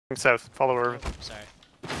South, follow Irvin. Oh, sorry.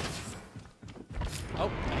 Oh,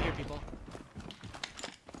 I hear people.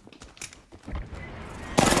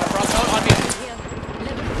 Oh, on me.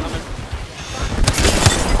 Coming.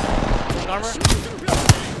 Armor.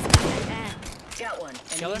 Got one.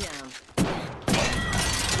 Killer.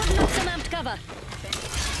 Putting up some amped cover.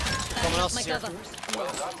 Someone else is here.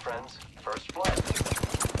 Well done, friends. First blood.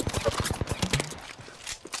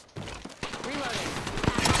 Reloading.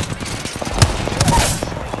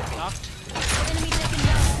 Knocked. Enemy taken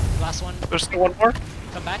down. Last one. There's still one more.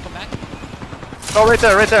 Come back, come back. Oh, right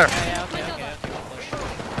there, right there. Yeah, okay, okay. Push.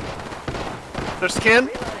 There's skin.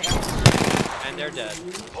 And they're dead.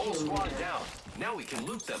 Whole squad down. Now we can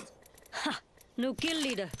loot them. Ha! No kill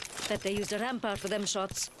leader. Bet they used a rampart for them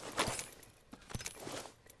shots.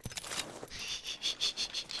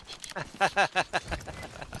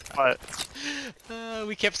 But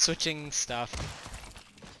We kept switching stuff.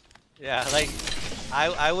 Yeah, like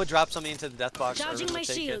I would drop something into the death box Charging or my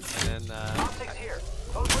take shield. it, and then Optics here.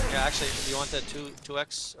 Code red. yeah, actually, do you want the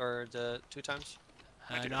 2x or the 2 times?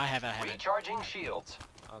 No, I have it. Recharging shields.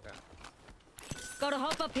 Okay. Gotta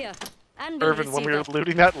hop up here. And be Irvin, when we were receiver.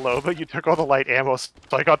 looting that Loba, you took all the light ammo, so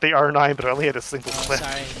I got the R9, but I only had a single Oh, clip.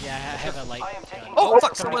 sorry. Yeah, I have a light. I am taking gun. Oh,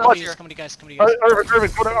 fuck, Come someone to else you here. guys, come to you guys, come to you guys.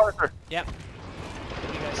 Irvin, go to Arthur. Yep. Come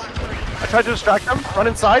to you guys. I tried to distract him. Run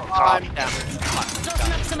inside. I'm down.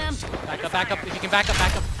 Tossing up some amp. Back up, back up. If you can back up,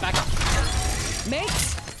 back up, back up.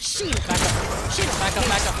 Mates, shield. Back up. Shield. Back up,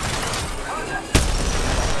 back up.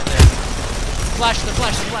 Flash, the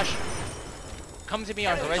flash, the flash. Come to me,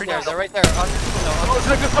 Arthur. Right Right there, there. they're right there. Oh,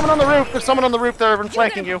 there's someone on the roof. There's someone on the roof there, Irvin,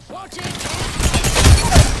 flanking you. Watch it.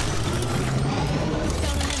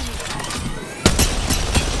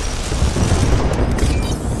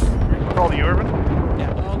 Call you, Irvin.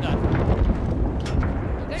 Yeah, oh god.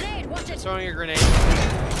 Grenade, watch it. Throwing a grenade.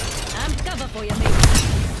 Amped cover for you, mate.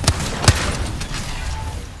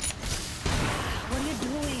 What are you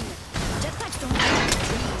doing? Jetpacks don't have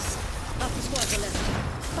trees. Half the squads are left.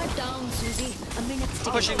 Pipe down, Susie. A minute's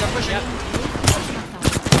to Pushing, they're pushing.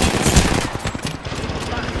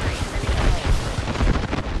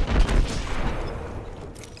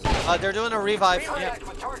 They're doing a revive. Contact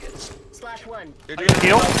with targets. /1. They're Are doing you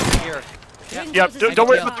heal? a revive here. Yeah, don't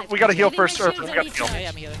worry. We gotta heal first, Irvin. We gotta heal. Yeah,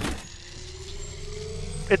 I'm healing.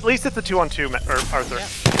 At least it's a 2-on-2, Arthur. Yeah.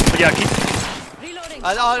 But yeah, keep. Reloading.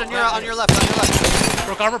 On your left, on your left.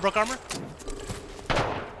 Broke armor, broke armor.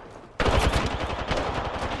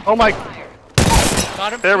 Oh my.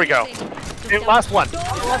 Got him. There we go. Okay, last one. The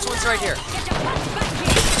last one's right here.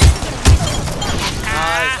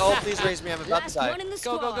 Oh, please raise me. I'm about to die.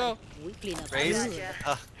 Go, go, go. Raise.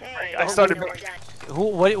 I started.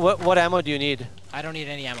 What ammo do you need? I don't need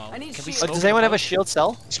any ammo. Can we Oh, smoke does anyone have a approach? shield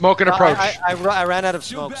cell? Smoke and approach. I ran out of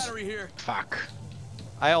smokes. Fuck.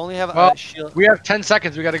 I only have Well, a shield. we have 10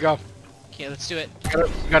 seconds. We gotta go. Okay, let's do it.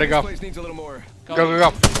 Gotta go. Place needs a little more. Go, Go, go,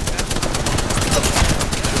 go.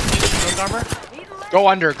 Broke armor. Go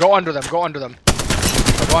under. Go under them. Go under them.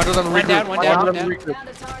 Go under them. One Regroup. down, one Go down, under one them, down. regroup.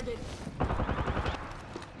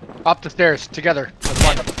 Up the stairs together. Let's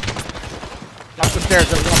run. Up the stairs.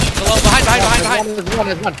 Let's run. Below, behind. There's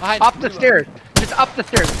one. Behind. Up the stairs. Just up the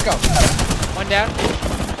stairs. Let's go. One down.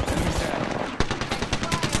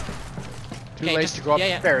 Too Okay, late just- to go up yeah,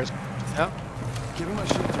 the yeah. stairs. Giving my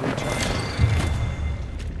shield to recharge.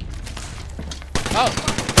 Oh.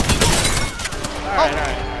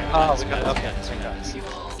 Alright. Oh, we got it. Okay.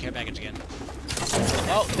 Care package again.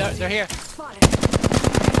 Oh, they're here.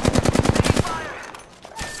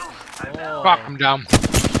 Oh. Fuck, I'm down. Pushing.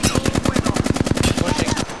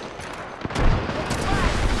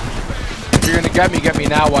 If you're gonna get me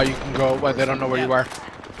now while you can go. Well, they don't know where you are.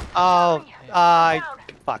 Oh,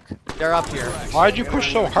 fuck. They're up here. Why'd you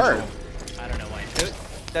push so hard? I don't know why.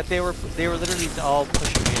 That they were literally all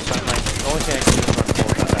pushing me. So I'm like, the only thing I can do is run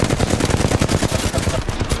forward.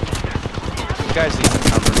 You guys need some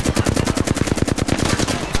cover.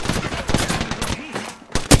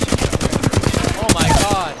 Oh my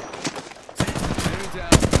god.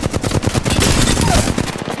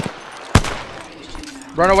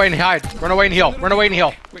 Run away and hide. Run away and heal. Run away and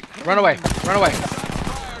heal. Run away. Run away.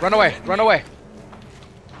 Run away. Run away.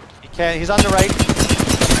 He can't. He's on the right.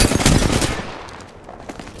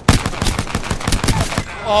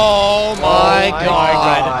 Oh my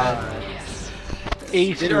god.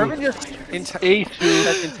 Ace. Did Irvin just Ace.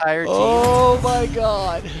 that entire team? Oh my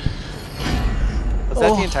god. Was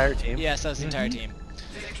that the entire team? Yes, that was the entire team.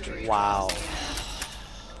 Wow.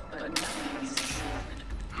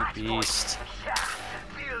 You beast.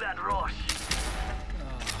 Feel that rush.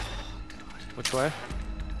 Which way?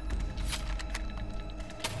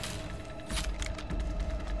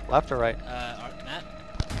 Left or right? Matt?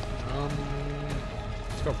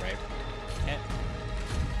 Let's go right. Okay.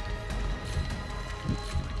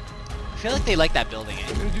 I feel like they like that building, eh?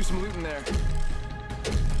 I'm gonna do some looting there.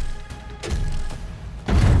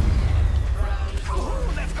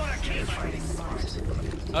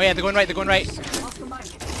 Oh yeah, they're going right, they're going right. Alright,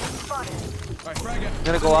 frag it.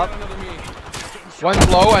 Gonna go up. Another me. One's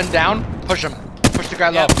low and down. Push him. Push the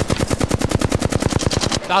guy Yep. low.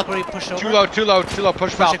 Valkyrie pushed over. Too low, too low, too low.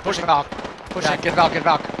 Push Valk, push pushing. Valk. Push Yeah, it. get Valk, get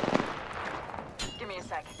Valk. Give me a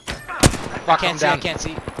sec. Valk, Can't come see, I down. can't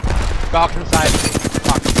see. Valk inside.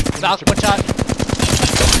 Valk, one shot.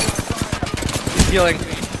 He's healing.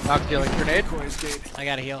 Valk's healing. Grenade. Decoy escape. I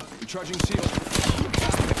gotta heal. Recharging shield.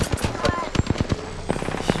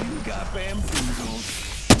 You got bamboozled.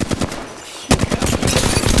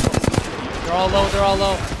 They're all low, they're all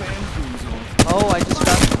low. Bamboozled. Oh, I just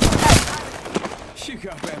got. You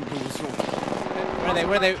got bamboozled. Where are they?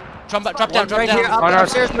 Where are they? Drop down, drop Right down. here, up On our-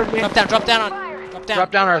 upstairs with me. Drop down, drop down on. Drop down.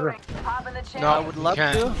 Drop down, Arthur. Pop in the chair. No, I would love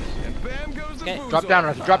can't. to. And bam goes the Okay. boozle. Drop down,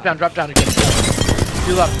 Arthur. Drop down again.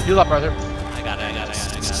 Heal up, Arthur. I got it.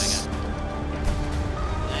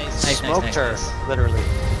 Nice. I smoked her, literally.